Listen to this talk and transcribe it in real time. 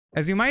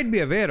As you might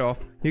be aware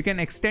of, you can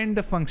extend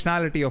the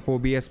functionality of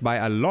OBS by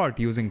a lot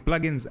using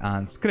plugins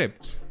and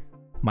scripts.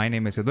 My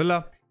name is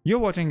Abdullah, you're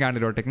watching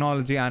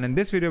Candid.Technology, and in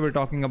this video we're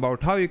talking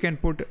about how you can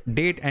put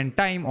date and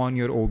time on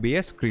your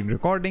OBS screen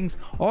recordings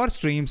or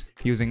streams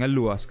using a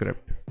Lua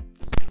script.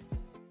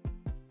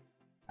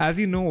 As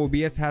you know,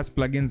 OBS has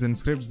plugins and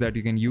scripts that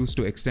you can use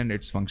to extend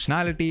its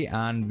functionality,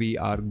 and we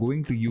are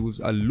going to use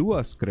a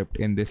Lua script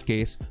in this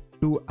case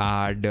to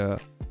add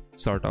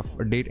sort of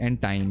a date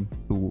and time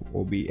to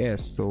OBS.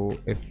 So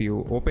if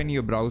you open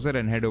your browser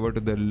and head over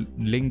to the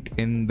link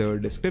in the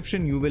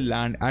description, you will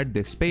land at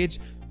this page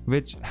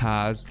which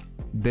has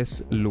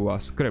this Lua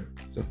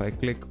script. So if I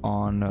click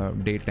on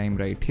datetime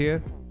right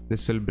here,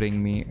 this will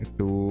bring me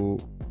to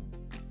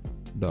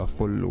the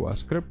full Lua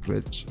script,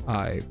 which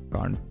I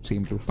can't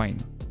seem to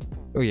find.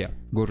 Oh yeah,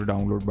 go to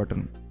download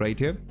button right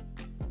here.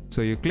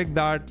 So you click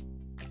that,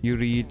 you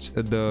reach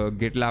the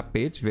GitLab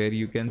page where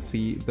you can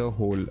see the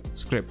whole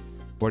script.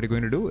 What you're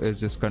going to do is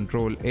just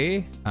Control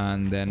A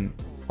and then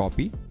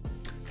copy.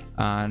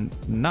 And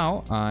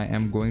now I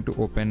am going to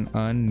open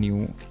a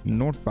new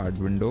notepad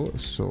window.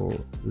 So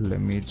let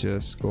me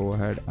just go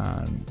ahead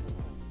and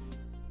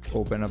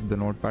open up the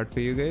notepad for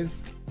you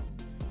guys.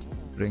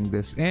 Bring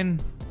this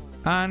in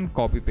and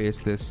copy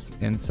paste this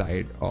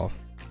inside of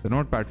the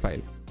notepad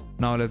file.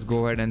 Now let's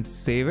go ahead and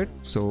save it.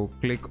 So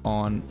click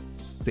on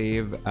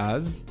save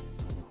as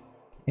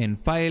in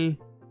file,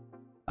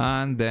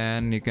 and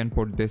then you can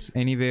put this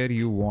anywhere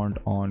you want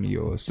on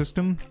your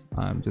system.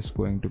 I'm just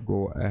going to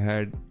go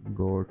ahead,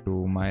 go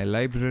to my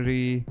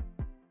library,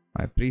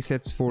 my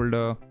presets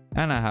folder,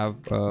 and I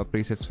have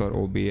presets for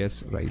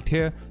OBS right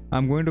here.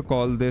 I'm going to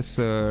call this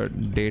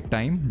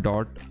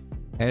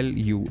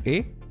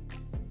datetime.lua,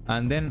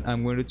 and then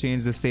I'm going to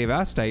change the save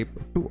as type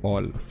to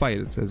all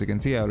files. As you can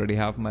see, I already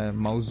have my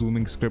mouse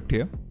zooming script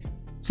here.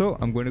 So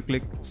I'm going to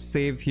click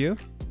save here,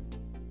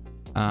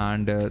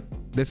 and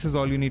this is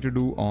all you need to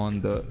do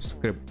on the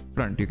script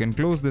front. You can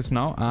close this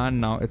now,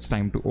 and now it's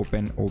time to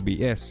open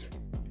OBS.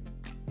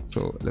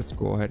 So let's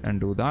go ahead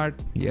and do that.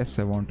 Yes,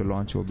 I want to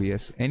launch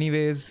OBS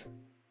anyways.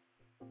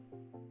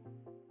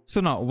 So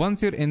now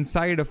once you're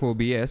inside of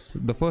OBS,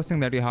 the first thing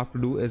that you have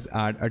to do is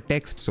add a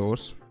text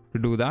source. To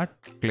do that,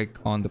 click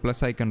on the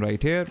plus icon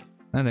right here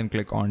and then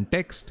click on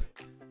text.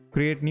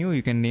 Create new.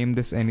 You can name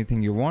this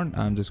anything you want.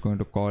 I'm just going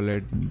to call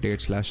it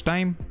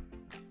date/time.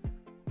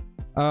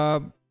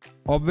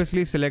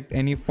 Obviously select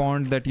any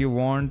font that you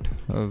want.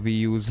 We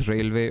use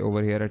Railway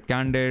over here at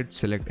Candid.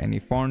 Select any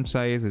font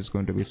size. It's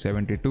going to be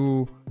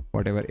 72,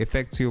 whatever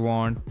effects you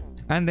want.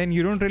 And then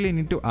you don't really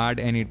need to add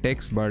any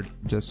text, but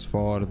just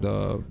for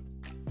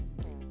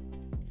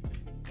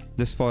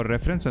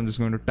reference, I'm just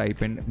going to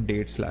type in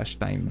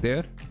date/time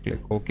there. Click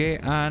OK,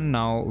 and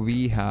now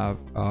we have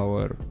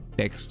our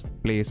text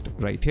placed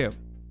right here.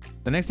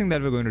 The next thing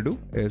that we're going to do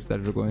is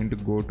that we're going to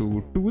go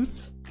to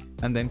tools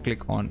and then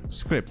click on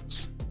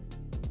scripts.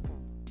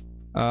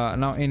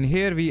 Now in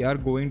here we are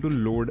going to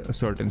load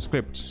certain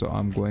scripts. So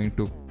I'm going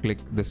to click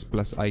this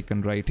plus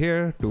icon right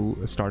here to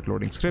start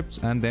loading scripts,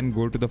 and then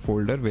go to the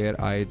folder where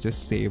I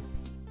just saved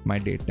my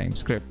datetime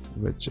script,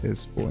 which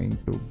is going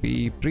to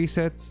be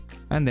presets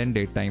and then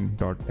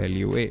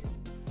datetime.lua.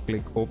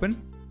 Click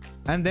open,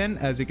 and then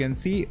as you can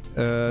see,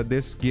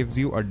 this gives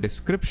you a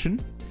description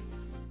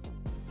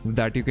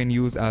that you can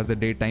use as the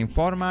datetime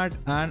format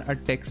and a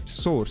text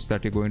source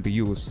that you're going to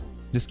use.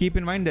 Just keep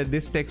in mind that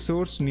this text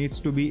source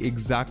needs to be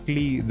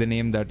exactly the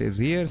name that is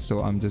here.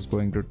 So I'm just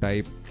going to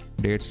type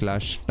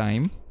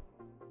date/time.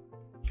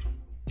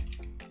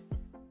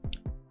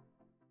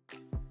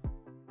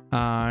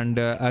 And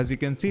as you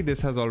can see,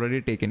 this has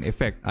already taken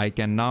effect. I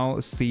can now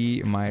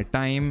see my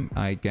time.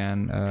 I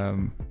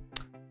can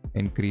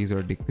increase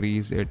or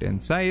decrease it in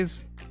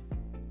size.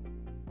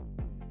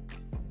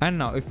 And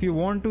now if you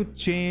want to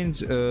change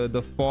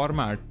the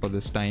format for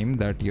this time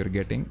that you're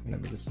getting,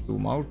 let me just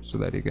zoom out so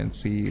that you can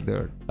see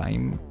the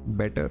time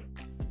better.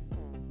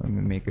 Let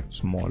me make it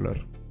smaller.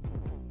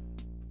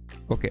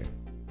 Okay.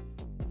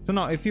 So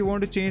now if you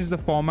want to change the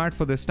format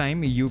for this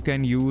time, you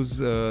can use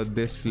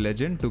this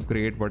legend to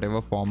create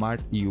whatever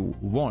format you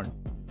want.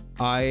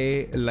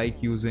 I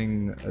like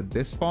using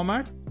this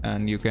format,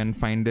 and you can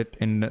find it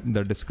in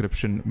the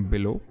description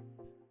below.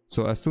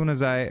 So as soon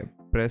as I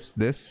press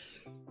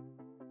this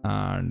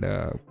and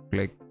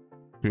click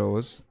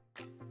close,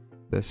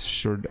 this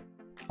should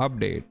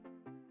update,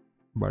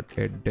 but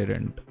it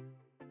didn't.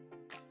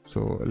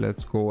 So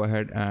let's go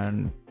ahead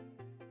and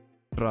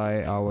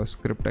try our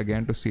script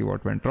again to see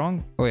what went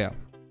wrong. Oh yeah,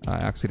 I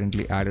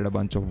accidentally added a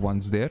bunch of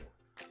ones there.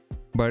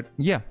 But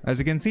yeah, as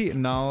you can see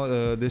now,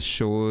 this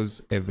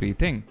shows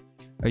everything.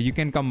 You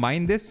can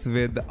combine this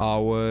with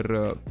our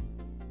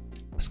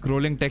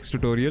scrolling text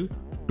tutorial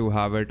to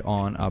have it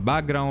on a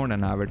background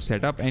and have it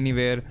set up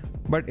anywhere.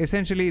 But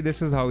essentially,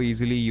 this is how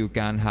easily you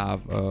can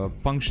have a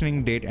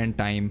functioning date and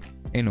time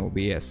in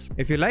OBS.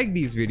 If you like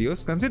these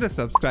videos, consider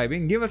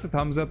subscribing, give us a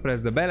thumbs up,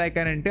 press the bell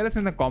icon, and tell us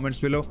in the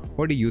comments below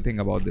what do you think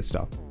about this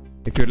stuff.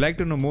 If you'd like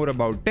to know more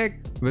about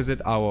tech,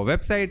 visit our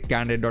website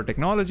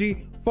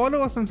Candid.Technology, follow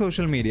us on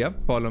social media,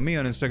 follow me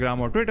on Instagram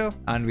or Twitter,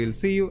 and we'll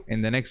see you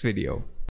in the next video.